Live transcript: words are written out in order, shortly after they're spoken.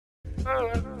I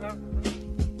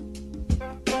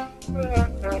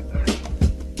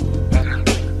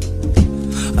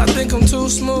think I'm too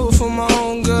smooth for my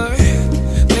own good.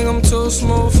 Think I'm too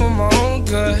smooth for my own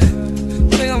good.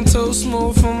 Think I'm too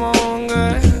smooth for my own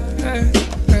good.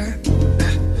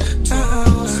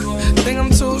 Think I'm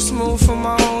too smooth for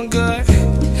my own good.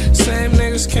 Same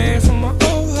niggas came from my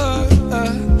old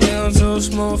hood. Think I'm too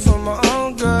smooth for my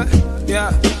own good.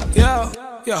 Yeah, yo.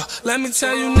 Yo, let me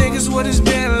tell you niggas what it's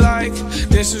been like.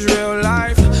 This is real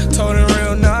life, toting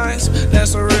real nice.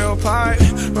 That's a real pipe.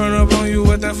 Run up on you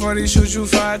with that 40, shoot you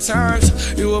 5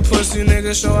 times. You a pussy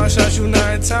nigga, so I shot you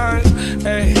 9 times.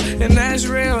 Hey, and that's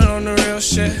real on the real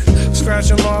shit. Scratch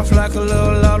them off like a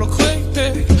little auto quick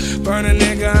pick. Burn a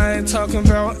nigga, I ain't talking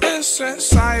about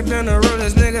incense. I ain't been the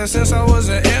realest nigga since I was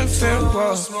an infant.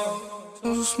 Whoa.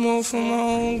 Too smooth for my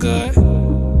own good.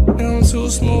 I'm too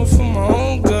smooth for my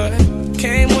own good.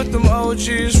 Came with them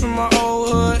OGs from my old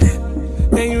hood,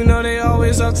 and you know they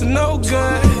always up to no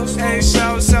good. Hey,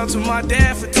 shouts out to my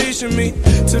dad for teaching me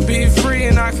to be free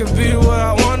and I could be what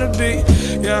I wanna be.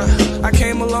 Yeah, I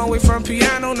came a long way from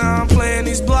piano, now I'm playing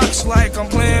these blocks like I'm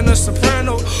playing a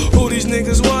soprano. Who these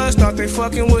niggas was, thought they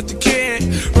fucking with the kid.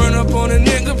 Run up on a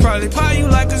nigga, probably pop you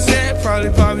like a Z, probably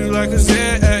pop you like a Z.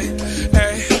 Hey,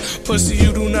 hey, pussy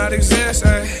you do not exist.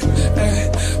 Hey,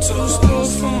 hey, too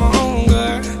smooth for my own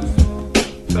good.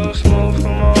 Too smooth for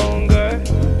my own good.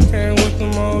 Came with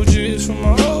them OGs from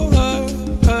my old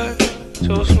hood.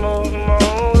 Too smooth for my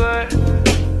own good.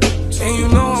 And you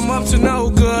know I'm up to no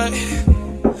good,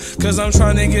 cause I'm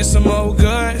tryna get some more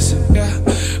goods. Yeah,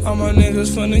 all my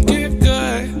niggas finna get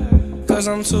good, cause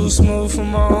I'm too smooth for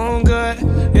my own good.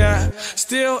 Yeah,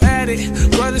 still at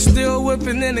it. Brother still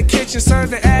whipping in the kitchen,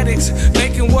 serving addicts,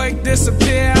 making work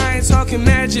disappear. I ain't talking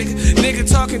magic. Nigga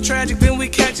talking tragic, then we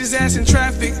catch his ass in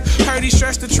traffic. Heard he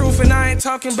stressed the truth, and I ain't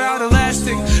talking about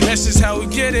elastic. That's just how we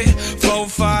get it.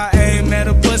 4-5 aim at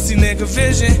a pussy nigga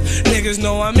vision. Niggas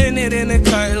know I'm in it, and it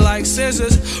cut like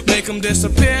scissors. Make him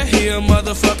disappear. He a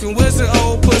motherfucking wizard,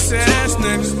 old pussy ass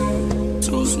nigga.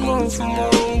 Too smooth for my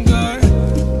own good.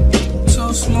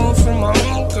 Too smooth for my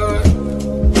own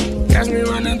good. Catch me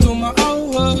running through my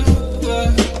old hood.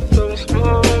 Too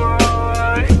smooth for my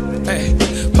own. Hey,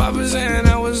 Papa's in,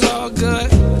 that was all good.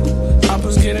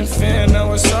 Papa's getting fan, that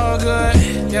was all good.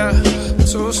 Yeah,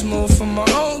 too smooth for my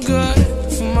own good.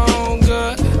 For my own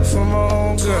good. For my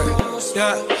own good.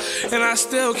 Yeah, and I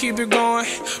still keep it going.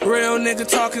 Real nigga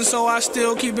talking, so I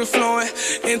still keep it flowing.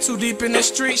 In too deep in the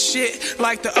street shit,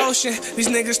 like the ocean. These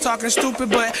niggas talking stupid,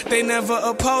 but they never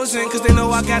opposing, cause they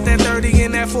know I got that 30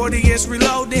 and that 40, it's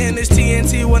reloading. It's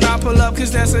TNT when I pull up,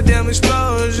 cause that's a damn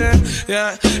explosion.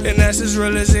 Yeah, and that's as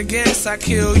real as it gets. I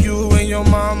kill you and your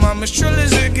mom, I'm as trill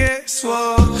as it gets.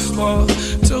 Whoa, whoa,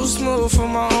 too smooth for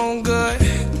my own good.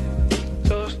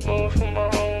 Too smooth for my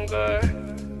own good.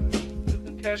 You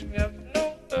can catch me up.